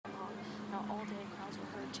all day. Crowds were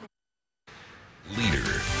heard chanting.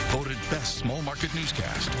 Leader, voted Best Small Market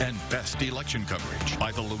Newscast and Best Election Coverage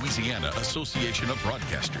by the Louisiana Association of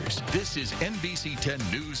Broadcasters. This is NBC 10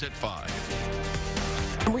 News at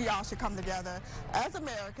 5. We all should come together as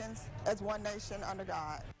Americans, as one nation under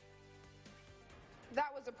God.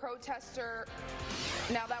 That was a protester.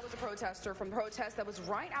 Now, that was a protester from protest that was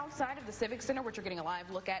right outside of the Civic Center, which you're getting a live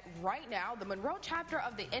look at right now. The Monroe chapter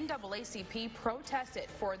of the NAACP protested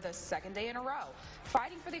for the second day in a row,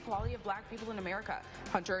 fighting for the equality of black people in America.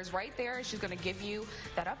 Hunter is right there. She's going to give you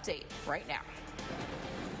that update right now.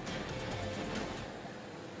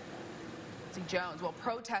 Jones. Well,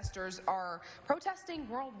 protesters are protesting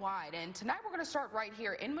worldwide, and tonight we're going to start right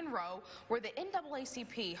here in Monroe, where the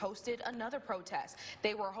NAACP hosted another protest.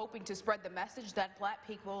 They were hoping to spread the message that black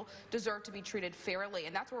people deserve to be treated fairly,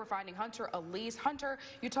 and that's where we're finding Hunter Elise. Hunter,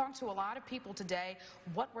 you talked to a lot of people today.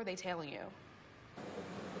 What were they telling you?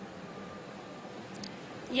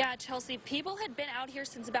 Yeah, Chelsea, people had been out here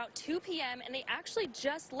since about 2 p.m. and they actually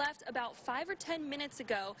just left about 5 or 10 minutes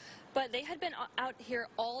ago, but they had been out here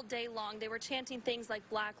all day long. They were chanting things like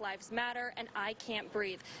Black Lives Matter and I Can't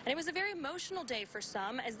Breathe. And it was a very emotional day for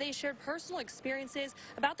some as they shared personal experiences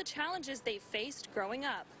about the challenges they faced growing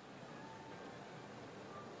up.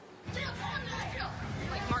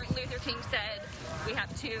 Like Martin Luther King said, we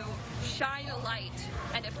have to shine a light,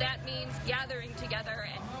 and if that means gathering together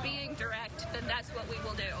and being direct, then that's what we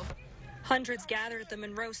will do. Hundreds gathered at the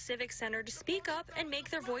Monroe Civic Center to speak up and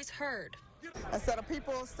make their voice heard. Instead of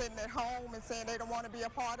people sitting at home and saying they don't want to be a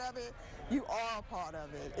part of it, you are a part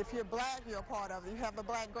of it. If you're black, you're a part of it. If you have a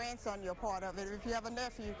black grandson, you're a part of it. If you have a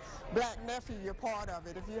nephew, black nephew, you're part of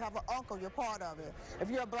it. If you have an uncle, you're part of it. If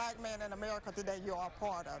you're a black man in America today, you are a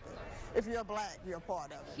part of it. If you're black, you're a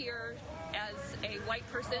part of it. Here as a white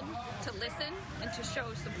person to listen and to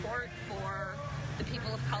show support for the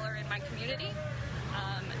people of color in my community.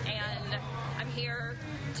 And I'm here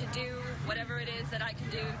to do whatever it is that I can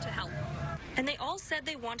do to help. And they all said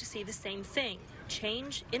they want to see the same thing,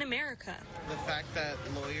 change in America. The fact that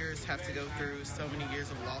lawyers have to go through so many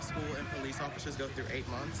years of law school and police officers go through 8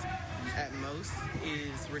 months at most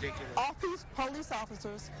is ridiculous. All these police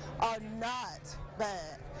officers are not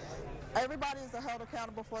bad. Everybody is held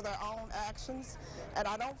accountable for their own actions, and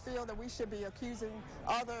I don't feel that we should be accusing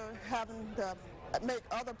having to make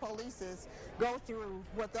other polices go through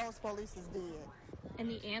what those polices did. And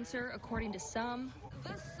the answer, according to some,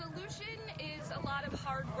 the solution is a lot of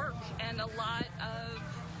hard work and a lot of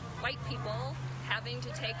white people having to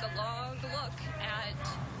take a long look at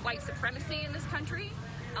white supremacy in this country,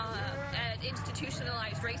 at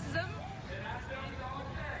institutionalized racism.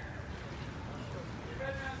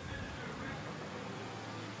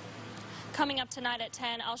 Coming up tonight at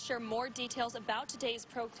 10, I'll share more details about today's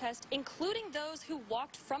protest, including those who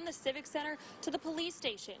walked from the Civic Center to the police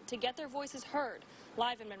station to get their voices heard.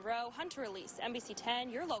 Live in Monroe, Hunter Elise, NBC 10,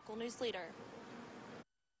 your local news leader.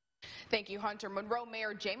 Thank you, Hunter. Monroe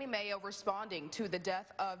Mayor Jamie Mayo responding to the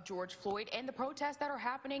death of George Floyd and the protests that are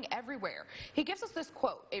happening everywhere. He gives us this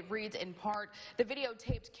quote. It reads in part, "The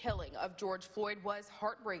videotaped killing of George Floyd was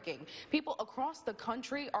heartbreaking. People across the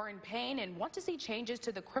country are in pain and want to see changes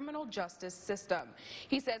to the criminal justice system."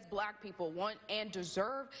 He says black people want and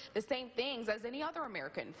deserve the same things as any other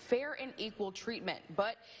American, fair and equal treatment.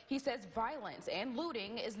 But he says violence and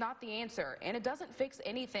looting is not the answer, and it doesn't fix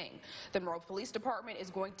anything. The Monroe Police Department is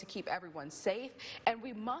going to keep everyone safe, and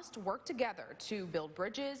we must work together to build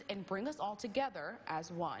bridges and bring us all together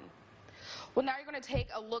as one. Well, now you're going to take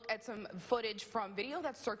a look at some footage from video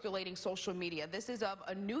that's circulating social media. This is of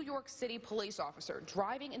a New York City police officer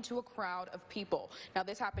driving into a crowd of people. Now,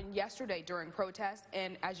 this happened yesterday during protests,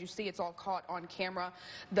 and as you see, it's all caught on camera.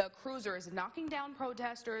 The cruiser is knocking down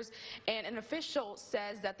protesters, and an official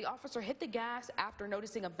says that the officer hit the gas after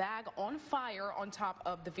noticing a bag on fire on top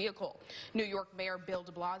of the vehicle. New York Mayor Bill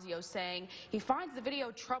de Blasio saying he finds the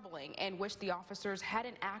video troubling and wished the officers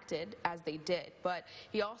hadn't acted as they did. But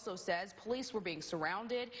he also says police were being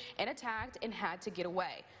surrounded and attacked and had to get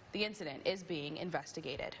away. The incident is being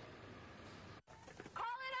investigated. Call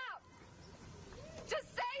it out!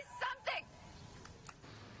 Just say something!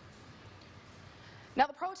 Now,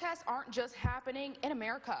 the protests aren't just happening in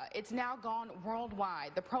America. It's now gone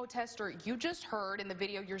worldwide. The protester you just heard in the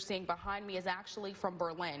video you're seeing behind me is actually from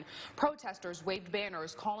Berlin. Protesters waved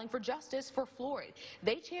banners calling for justice for Floyd.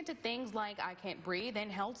 They chanted things like "I can't breathe" and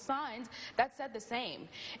held signs that said the same.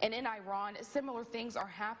 And in Iran, similar things are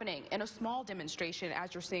happening. In a small demonstration,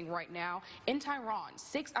 as you're seeing right now, in Tehran,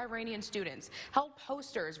 6 Iranian students held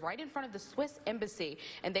posters right in front of the Swiss embassy,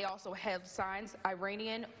 and they also held signs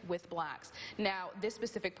 "Iranian with blacks." Now, this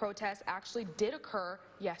specific protest actually did occur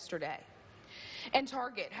yesterday. And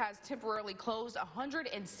Target has temporarily closed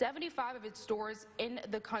 175 of its stores in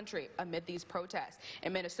the country amid these protests.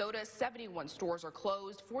 In Minnesota, 71 stores are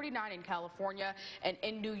closed, 49 in California, and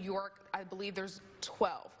in New York, I believe there's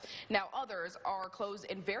 12. Now, others are closed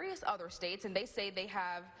in various other states, and they say they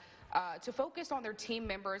have to focus on their team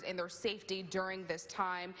members and their safety during this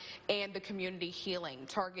time and the community healing.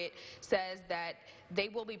 Target says that they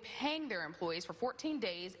will be paying their employees for 14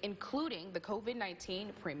 days, including the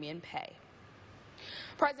COVID-19 premium pay.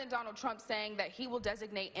 President Donald Trump saying that he will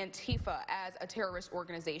designate Antifa as a terrorist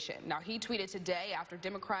organization. Now, he tweeted today after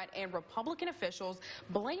Democrat and Republican officials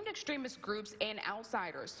blamed extremist groups and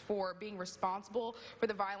outsiders for being responsible for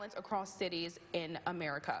the violence across cities in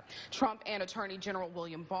America. Trump and Attorney General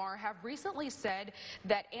William Barr have recently said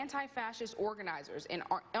that anti-fascist organizers and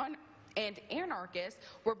anarchists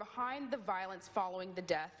were behind the violence following the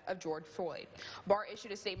death of George Floyd. Barr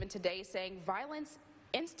issued a statement today saying violence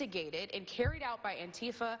instigated and carried out by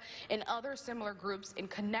Antifa and other similar groups in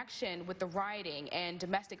connection with the rioting and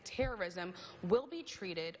domestic terrorism will be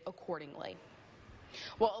treated accordingly.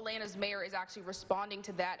 Well, Atlanta's mayor is actually responding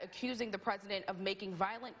to that, accusing the president of making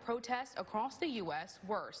violent protests across the U.S.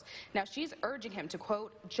 worse. Now, she's urging him to,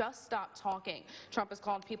 quote, just stop talking. Trump has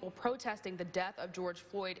called people protesting the death of George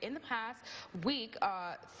Floyd in the past week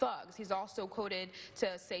thugs. He's also quoted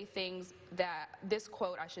to say things that, this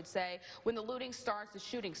quote, I should say, when the looting starts, the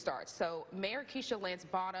shooting starts. So Mayor Keisha Lance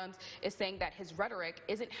Bottoms is saying that his rhetoric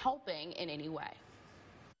isn't helping in any way.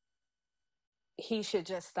 He should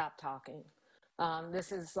just stop talking.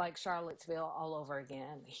 This is like Charlottesville all over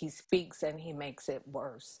again. He speaks and he makes it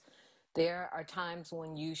worse. There are times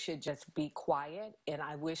when you should just be quiet, and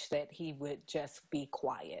I wish that he would just be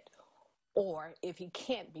quiet. Or if he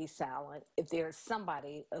can't be silent, if there's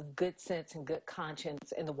somebody of good sense and good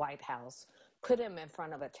conscience in the White House, put him in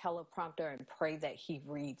front of a teleprompter and pray that he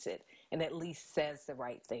reads it and at least says the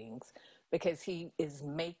right things, because he is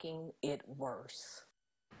making it worse.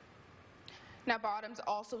 Now, Bottoms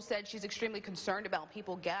also said she's extremely concerned about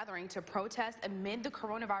people gathering to protest amid the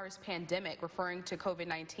coronavirus pandemic, referring to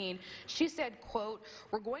COVID-19. She said, quote,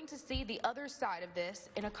 we're going to see the other side of this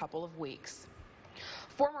in a couple of weeks.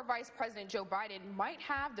 Former Vice President Joe Biden might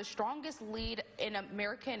have the strongest lead in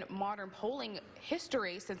American modern polling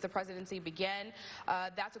history since the presidency began.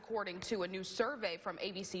 That's according to a new survey from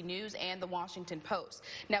ABC News and The Washington Post.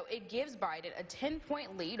 Now, it gives Biden a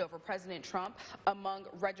 10-point lead over President Trump among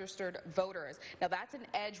registered voters. Now, that's an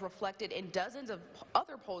edge reflected in dozens of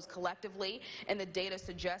other polls collectively, and the data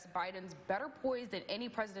suggests Biden's better poised than any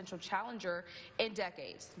presidential challenger in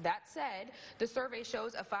decades. That said, the survey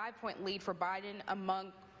shows a 5-point lead for Biden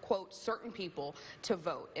among, quote, certain people to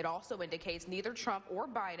vote. It also indicates neither Trump or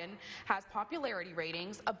Biden has popularity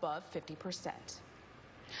ratings above 50%.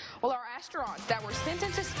 Well, our astronauts that were sent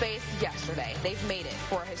into space yesterday, they've made it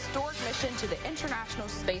for a historic mission to the International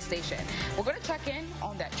Space Station. We're going to check in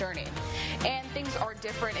on that journey. And things are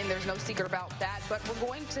different, and there's no secret about that, but we're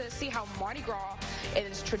going to see how Mardi Gras and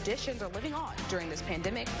its traditions are living on during this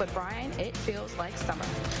pandemic. But, Brian, it feels like summer.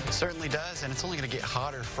 It certainly does, and it's only going to get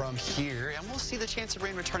hotter from here, and we'll see the chance of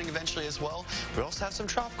rain returning eventually as well. We also have some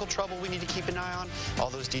tropical trouble we need to keep an eye on. All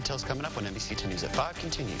those details coming up when NBC 10 News at 5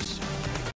 continues.